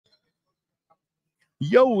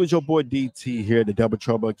Yo, it's your boy DT here at the Double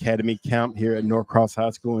Trouble Academy camp here at Norcross High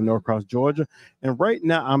School in Norcross, Georgia. And right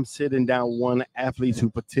now I'm sitting down one athlete who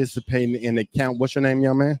participating in the camp. What's your name,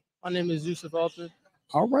 young man? My name is Yousef Othman,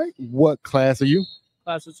 All right. What class are you?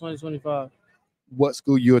 class of 2025. What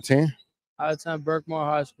school you attend? I attend Berkmar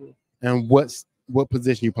High School. And what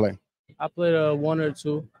position you play? I played a 1 or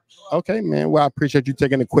 2 Okay, man. Well, I appreciate you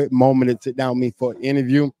taking a quick moment to sit down with me for an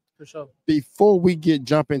interview. for sure. Before we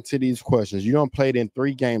jump into these questions, you don't played in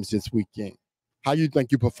 3 games this weekend. How you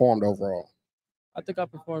think you performed overall? I think I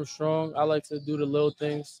performed strong. I like to do the little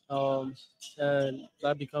things, and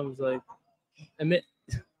that becomes like admit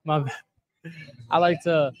my. I like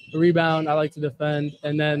to rebound. I like to defend,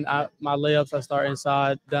 and then my layups I start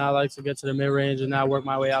inside. Then I like to get to the mid range, and then I work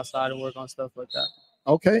my way outside and work on stuff like that.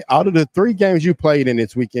 Okay. Out of the 3 games you played in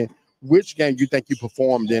this weekend, which game you think you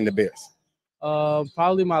performed in the best?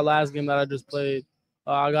 Probably my last game that I just played.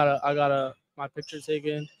 I got my picture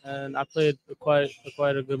taken, and I played quite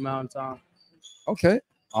a good amount of time. Okay.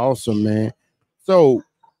 Awesome, man. So,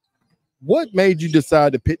 what made you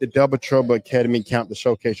decide to pick the Double Trouble Academy camp to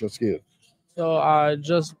showcase your skills? So I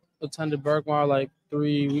just attended Berkmar like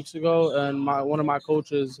 3 weeks ago, and one of my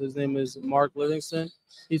coaches, his name is Mark Livingston.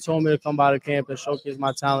 He told me to come by the camp and showcase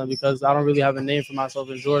my talent because I don't really have a name for myself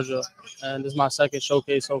in Georgia, and this is my second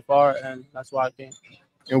showcase so far, and that's why I came.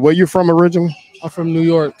 And where you from originally? I'm from New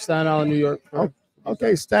York, Staten Island, New York.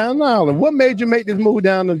 Okay, Staten Island. What made you make this move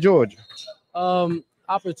down to Georgia?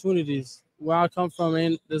 Opportunities. Where I come from,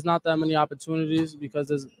 there's not that many opportunities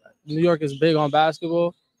because New York is big on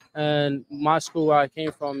basketball, and my school where I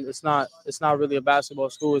came from, it's not really a basketball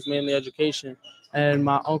school. It's mainly education. And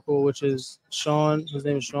my uncle, which is Sean, his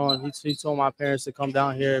name is Sean. He told my parents to come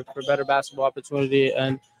down here for better basketball opportunity.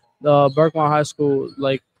 And the Berkmar High School,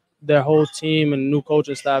 like their whole team and new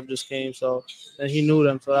coaching staff just came, so and he knew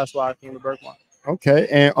them, so that's why I came to Berkmar. Okay,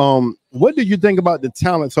 and what do you think about the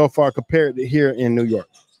talent so far compared to here in New York?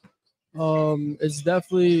 It's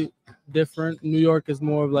definitely different. New York is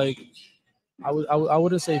more of like I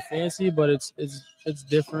wouldn't say fancy, but it's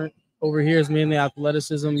different. Over here is mainly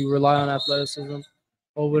athleticism. You rely on athleticism.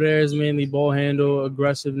 Over there is mainly ball handle,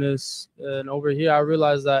 aggressiveness, and over here I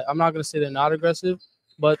realize that I'm not gonna say they're not aggressive,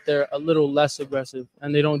 but they're a little less aggressive,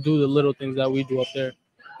 and they don't do the little things that we do up there.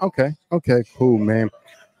 Okay, cool, man.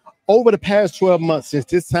 Over the past 12 months since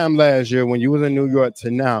this time last year when you was in New York to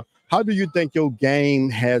now, how do you think your game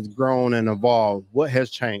has grown and evolved? What has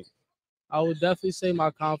changed? I would definitely say my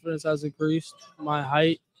confidence has increased. My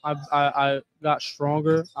height, I got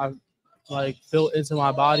stronger. I've like built into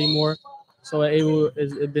my body more, so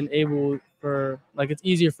it's been able for like it's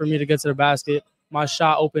easier for me to get to the basket. My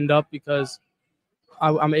shot opened up because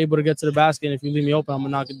I'm able to get to the basket. And if you leave me open, I'm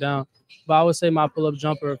gonna knock it down. But I would say my pull up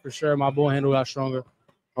jumper for sure. My ball handle got stronger.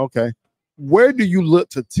 Okay. Where do you look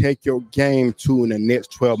to take your game to in the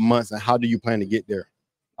next 12 months, and how do you plan to get there?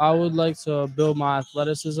 I would like to build my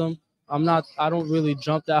athleticism. I don't really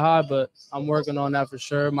jump that high, but I'm working on that for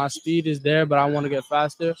sure. My speed is there, but I want to get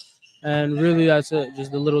faster. And really, that's it.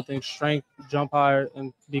 Just the little things: strength, jump higher,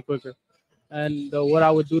 and be quicker. And what I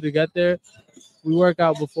would do to get there, we work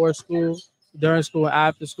out before school, during school,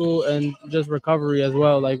 after school, and just recovery as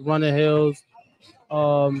well, like running hills,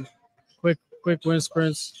 um, quick wind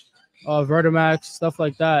sprints, Vertimax, stuff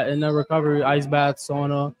like that, and then recovery, ice baths,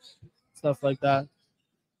 sauna, stuff like that.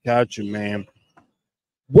 Gotcha, man.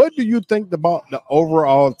 What do you think about the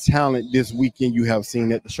overall talent this weekend you have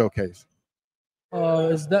seen at the showcase?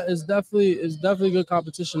 It's definitely good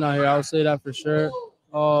competition out here. I would say that for sure.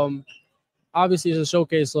 Um, Obviously it's a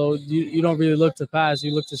showcase, so you don't really look to pass.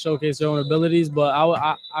 You look to showcase their own abilities. But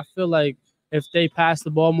I feel like if they pass the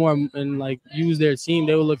ball more and like use their team,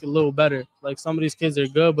 they will look a little better. Like some of these kids are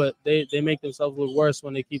good, but they make themselves look worse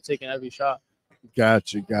when they keep taking every shot.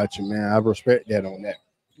 Gotcha, man. I respect that on that.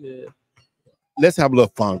 Yeah. Let's have a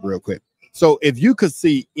little fun real quick. So if you could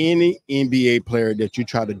see any NBA player that you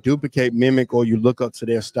try to duplicate, mimic, or you look up to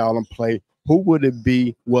their style and play, who would it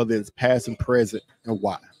be, whether it's past and present, and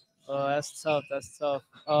why? That's tough. That's tough.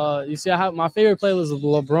 You see, I have my favorite player is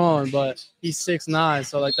LeBron, but he's 6'9",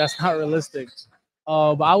 so like that's not realistic.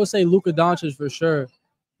 But I would say Luka Doncic for sure,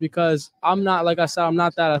 because I'm not, like I said, I'm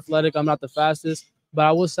not that athletic. I'm not the fastest, but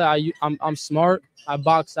I would say I'm smart. I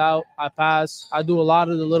box out. I pass. I do a lot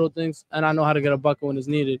of the little things, and I know how to get a bucket when it's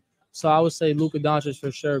needed. So I would say Luka Doncic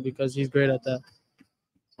for sure because he's great at that.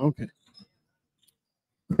 Okay.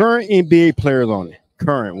 Current NBA players on it.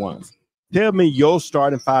 Current ones. Tell me your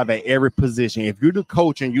starting five at every position. If you're the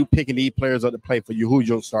coach and you picking these players up to play for you, who's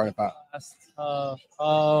your starting five?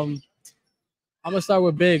 I'm gonna start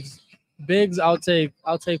with bigs. Bigs, I'll take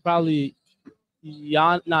probably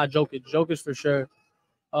Jokic. Jokic for sure.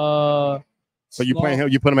 So you playing him?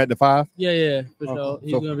 You put him at the 5? Yeah, for sure.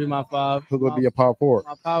 He's gonna be my 5. Who's gonna be a power forward?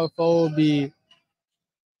 My power forward would be.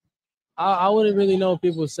 I wouldn't really know if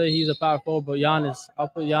people say he's a power forward, but Giannis. I'll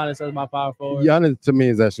put Giannis as my power forward. Giannis to me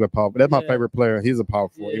is actually a power forward. That's my favorite player. He's a power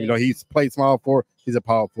forward. Even though he's played small forward, he's a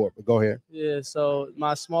power forward. But go ahead. Yeah, so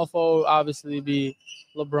my small forward obviously be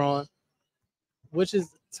LeBron, which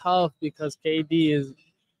is tough because KD is.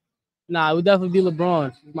 Nah, it would definitely be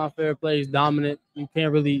LeBron. He's my favorite player. He's dominant. You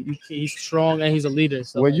can't really. He's strong and he's a leader.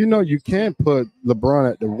 So well, you can't put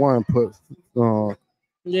LeBron at the 1. Put.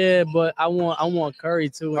 Yeah, but I want Curry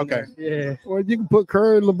too. Okay. Yeah. Well, you can put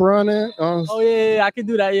Curry, LeBron in. Oh yeah, I can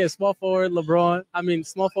do that. Yeah, small forward LeBron. I mean,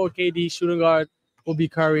 small forward KD, shooting guard will be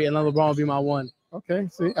Curry, and then LeBron will be my 1. Okay.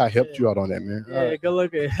 See, I helped you out on that, man. Yeah, good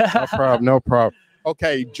looking. No problem.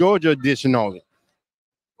 Okay, Georgia edition only.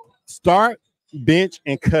 Start, bench,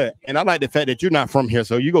 and cut. And I like the fact that you're not from here,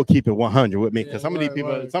 so you go keep it 100 with me. Because some of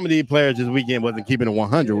these players this weekend wasn't keeping it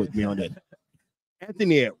 100 with me on that.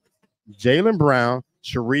 Anthony Edwards, Jaylen Brown,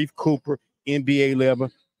 Sharif Cooper, NBA level.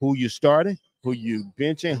 Who you starting? Who you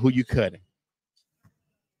benching? Who you cutting?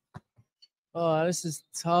 Oh, this is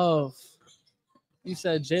tough. You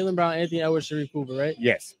said Jaylen Brown, Anthony Edwards, Sharif Cooper, right?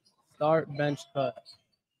 Yes. Start, bench, cut.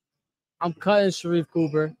 I'm cutting Sharif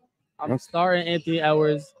Cooper. I'm starting Anthony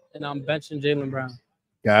Edwards, and I'm benching Jaylen Brown.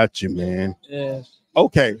 Got you, man. Yeah.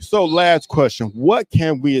 Okay, so last question. What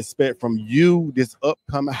can we expect from you this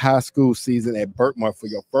upcoming high school season at Berkmar for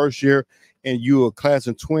your first year? And you are class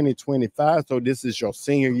in 2025, so this is your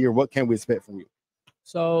senior year. What can we expect from you?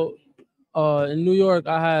 So in New York,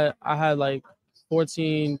 I had like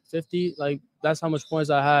 1450. Like that's how much points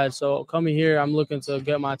I had. So coming here, I'm looking to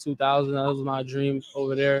get my 2000. That was my dream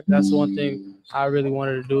over there. That's one thing I really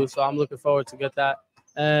wanted to do. So I'm looking forward to get that.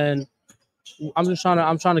 And I'm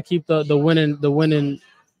trying to keep the winning.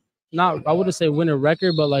 Not, I wouldn't say winning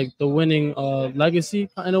record, but like the winning legacy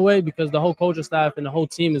in a way, because the whole coaching staff and the whole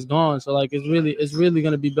team is gone. So like it's really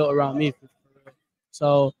gonna be built around me.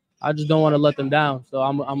 So I just don't want to let them down. So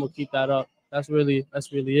I'm gonna keep that up. That's really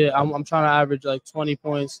it. I'm trying to average like 20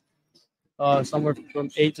 points, somewhere from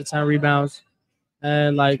 8 to 10 rebounds,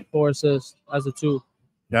 and like 4 assists as a 2.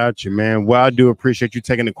 Got you, man. Well, I do appreciate you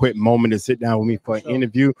taking a quick moment to sit down with me for an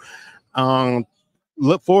interview.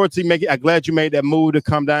 Look forward to making. I'm glad you made that move to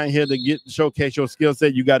come down here to showcase your skill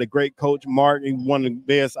set. You got a great coach, Mark. He's one of the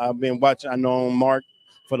best I've been watching. I know Mark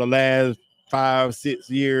for the last 5-6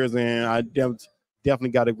 years, and I definitely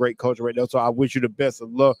got a great coach right there. So I wish you the best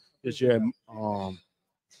of luck this year at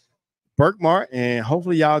Berkmar, and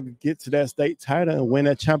hopefully y'all get to that state title and win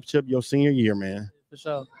that championship your senior year, man. For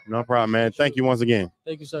sure. No problem, man. Thank you once again.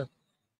 Thank you, sir.